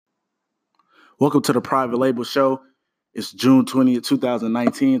Welcome to the Private Label Show. It's June 20th,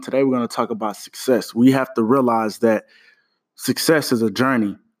 2019. Today we're going to talk about success. We have to realize that success is a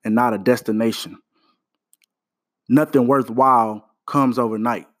journey and not a destination. Nothing worthwhile comes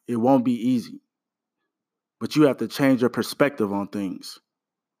overnight. It won't be easy. But you have to change your perspective on things.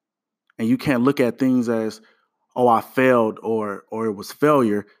 And you can't look at things as, oh, I failed or it was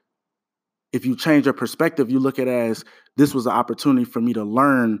failure. If you change your perspective, you look at it as this was an opportunity for me to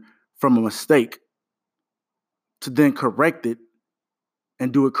learn from a mistake, to then correct it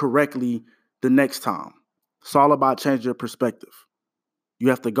and do it correctly the next time. It's all about changing your perspective. You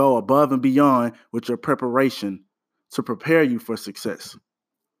have to go above and beyond with your preparation to prepare you for success.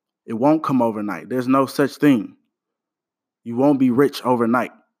 It won't come overnight. There's no such thing. You won't be rich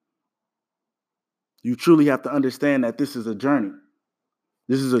overnight. You truly have to understand that this is a journey.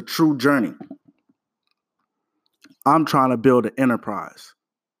 This is a true journey. I'm trying to build an enterprise.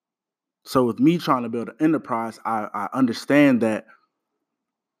 So with me trying to build an enterprise, I understand that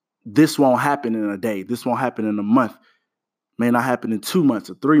this won't happen in a day. This won't happen in a month. May not happen in 2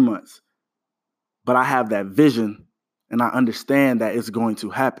 months or 3 months. But I have that vision and I understand that it's going to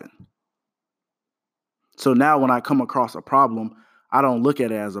happen. So now when I come across a problem, I don't look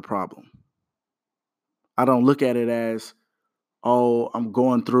at it as a problem. I don't look at it as, oh, I'm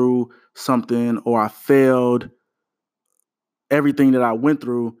going through something or I failed. Everything that I went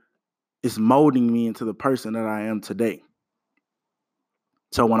through is molding me into the person that I am today.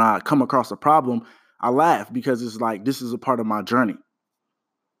 So when I come across a problem, I laugh because it's like, this is a part of my journey.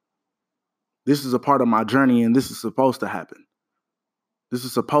 This is a part of my journey and this is supposed to happen. This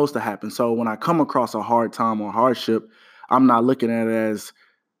is supposed to happen. So when I come across a hard time or hardship, I'm not looking at it as,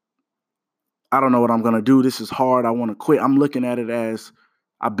 I don't know what I'm going to do. This is hard. I want to quit. I'm looking at it as,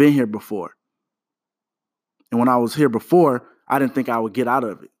 I've been here before. And when I was here before, I didn't think I would get out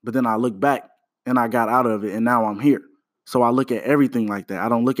of it. But then I look back and I got out of it and now I'm here. So I look at everything like that. I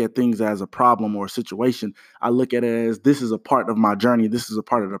don't look at things as a problem or a situation. I look at it as this is a part of my journey. This is a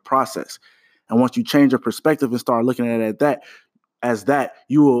part of the process. And once you change your perspective and start looking at it as that,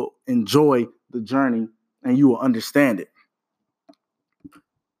 you will enjoy the journey and you will understand it.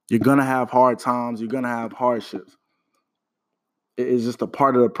 You're going to have hard times. You're going to have hardships. It is just a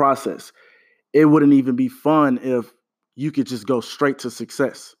part of the process. It wouldn't even be fun if you could just go straight to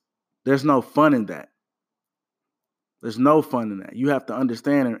success. There's no fun in that. There's no fun in that. You have to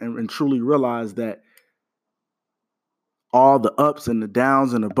understand and truly realize that all the ups and the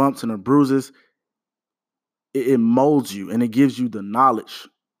downs and the bumps and the bruises, it molds you and it gives you the knowledge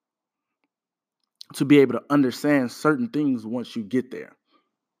to be able to understand certain things once you get there.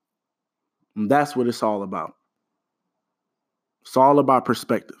 And that's what it's all about. It's all about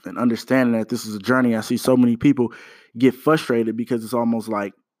perspective and understanding that this is a journey. I see so many people get frustrated because it's almost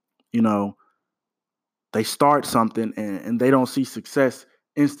like, they start something and they don't see success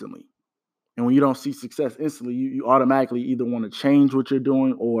instantly. And when you don't see success instantly, you automatically either want to change what you're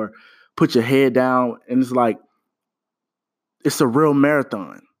doing or put your head down. And it's like, it's a real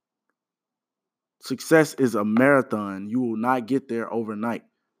marathon. Success is a marathon. You will not get there overnight.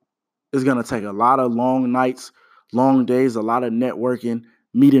 It's going to take a lot of long nights, long days, a lot of networking,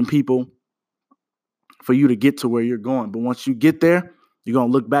 meeting people for you to get to where you're going. But once you get there, you're going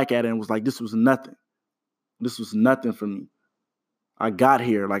to look back at it and was like, this was nothing. This was nothing for me. I got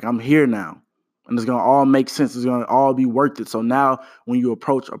here. Like, I'm here now. And it's going to all make sense. It's going to all be worth it. So now when you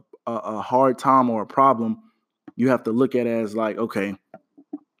approach a hard time or a problem, you have to look at it as like, okay,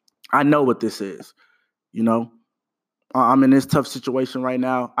 I know what this is. I'm in this tough situation right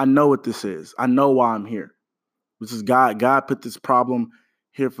now. I know what this is. I know why I'm here. This is God. God put this problem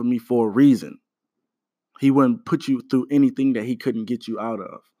here for me for a reason. He wouldn't put you through anything that he couldn't get you out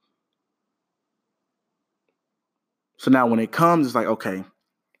of. So now when it comes, it's like, okay,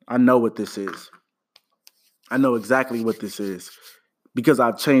 I know what this is. I know exactly what this is because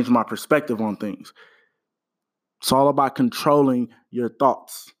I've changed my perspective on things. It's all about controlling your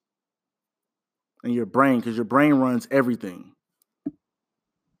thoughts and your brain because your brain runs everything.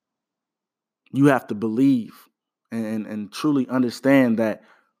 You have to believe and truly understand that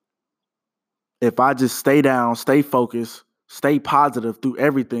if I just stay down, stay focused, stay positive through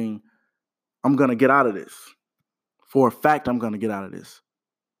everything, I'm going to get out of this. For a fact, I'm going to get out of this.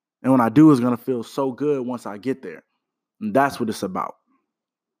 And when I do, it's going to feel so good once I get there. And that's what it's about.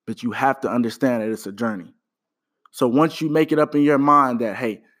 But you have to understand that it's a journey. So once you make it up in your mind that,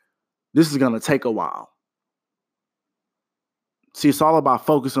 hey, this is going to take a while. See, it's all about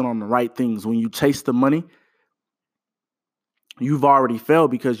focusing on the right things. When you chase the money, you've already failed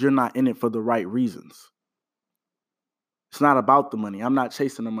because you're not in it for the right reasons. It's not about the money. I'm not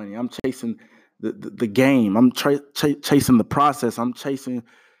chasing the money. I'm chasing the game. I'm chasing the process. I'm chasing,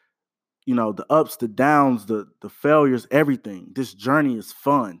 the ups, the downs, the failures, everything. This journey is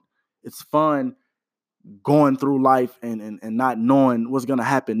fun. It's fun going through life and not knowing what's going to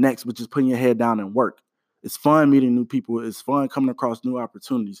happen next, but just putting your head down and work. It's fun meeting new people. It's fun coming across new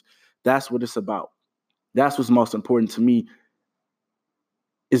opportunities. That's what it's about. That's what's most important to me,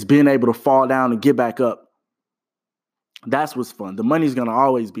 is being able to fall down and get back up. That's what's fun. The money's going to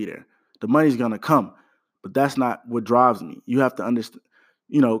always be there. The money's going to come, but that's not what drives me. You have to understand,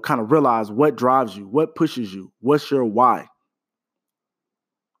 kind of realize what drives you, what pushes you, what's your why.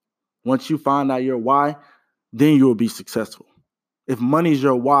 Once you find out your why, then you'll be successful. If money's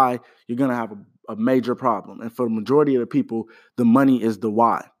your why, you're going to have a major problem. And for the majority of the people, the money is the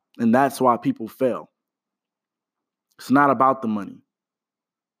why. And that's why people fail. It's not about the money.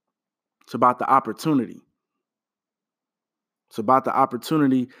 It's about the opportunity. It's about the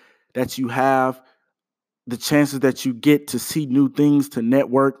opportunity that you have, the chances that you get to see new things, to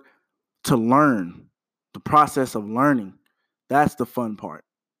network, to learn, the process of learning. That's the fun part.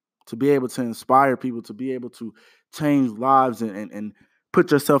 To be able to inspire people, to be able to change lives and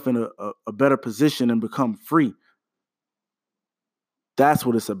put yourself in a better position and become free. That's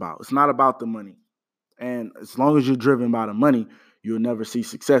what it's about. It's not about the money. And as long as you're driven by the money, you'll never see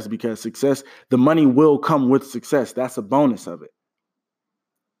success, because the money will come with success. That's a bonus of it.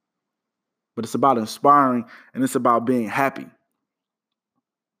 But it's about inspiring, and it's about being happy.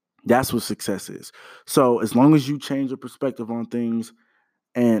 That's what success is. So as long as you change your perspective on things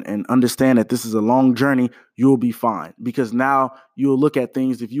and understand that this is a long journey, you'll be fine. Because now you'll look at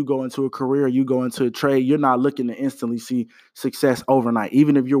things, if you go into a career, you go into a trade, you're not looking to instantly see success overnight.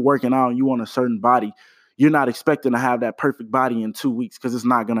 Even if you're working out and you want a certain body, you're not expecting to have that perfect body in 2 weeks, because it's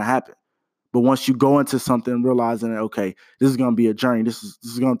not going to happen. But once you go into something realizing that, okay, this is going to be a journey, this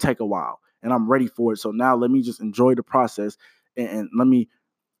is going to take a while, and I'm ready for it. So now let me just enjoy the process and let me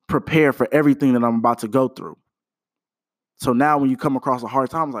prepare for everything that I'm about to go through. So now when you come across a hard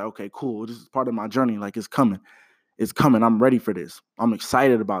time, it's like, okay, cool. This is part of my journey. Like, it's coming. It's coming. I'm ready for this. I'm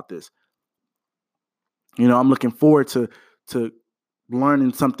excited about this. I'm looking forward to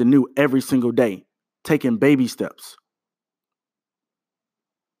learning something new every single day, taking baby steps.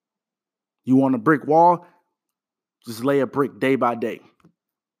 You want a brick wall? Just lay a brick day by day.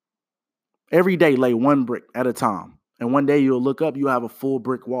 Every day, lay one brick at a time. And one day you'll look up, you have a full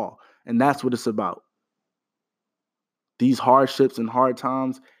brick wall. And that's what it's about. These hardships and hard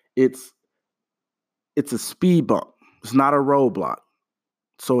times, it's a speed bump. It's not a roadblock.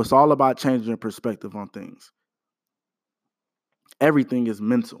 So it's all about changing your perspective on things. Everything is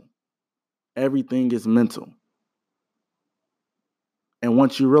mental. Everything is mental. And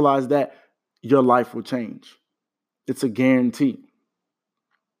once you realize that, your life will change. It's a guarantee.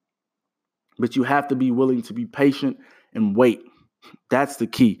 But you have to be willing to be patient and wait. That's the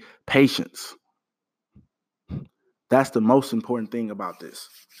key. Patience. That's the most important thing about this.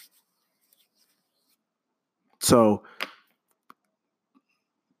 So,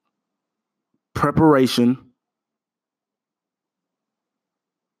 preparation,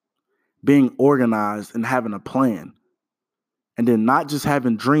 being organized, and having a plan. And then not just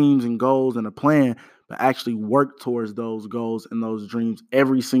having dreams and goals and a plan, but actually work towards those goals and those dreams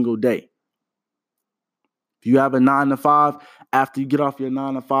every single day. If you have a 9-to-5, after you get off your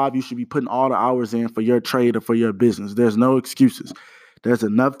 9-to-5, you should be putting all the hours in for your trade or for your business. There's no excuses. There's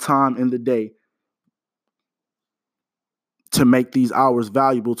enough time in the day to make these hours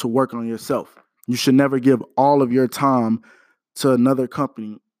valuable to work on yourself. You should never give all of your time to another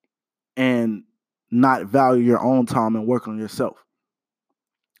company and not value your own time and work on yourself.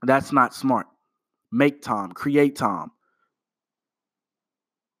 That's not smart. Make time, create time.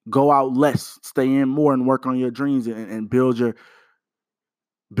 Go out less, stay in more, and work on your dreams and build your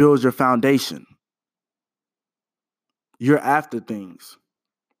foundation. You're after things.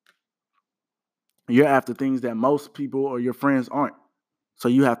 You're after things that most people or your friends aren't. So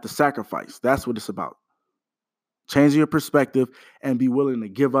you have to sacrifice. That's what it's about. Change your perspective and be willing to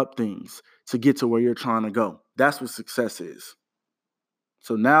give up things to get to where you're trying to go. That's what success is.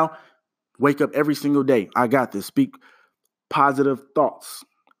 So now, wake up every single day. I got this. Speak positive thoughts.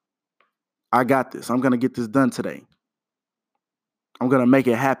 I got this. I'm going to get this done today. I'm going to make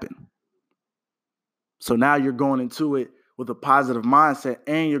it happen. So now you're going into it with a positive mindset,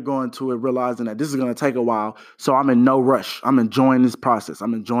 and you're going to it realizing that this is going to take a while. So I'm in no rush. I'm enjoying this process.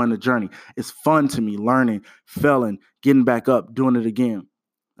 I'm enjoying the journey. It's fun to me, learning, failing, getting back up, doing it again.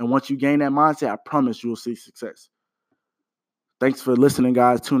 And once you gain that mindset, I promise you will see success. Thanks for listening,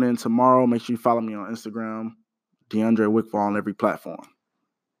 guys. Tune in tomorrow. Make sure you follow me on Instagram, DeAndre Wickfall, on every platform.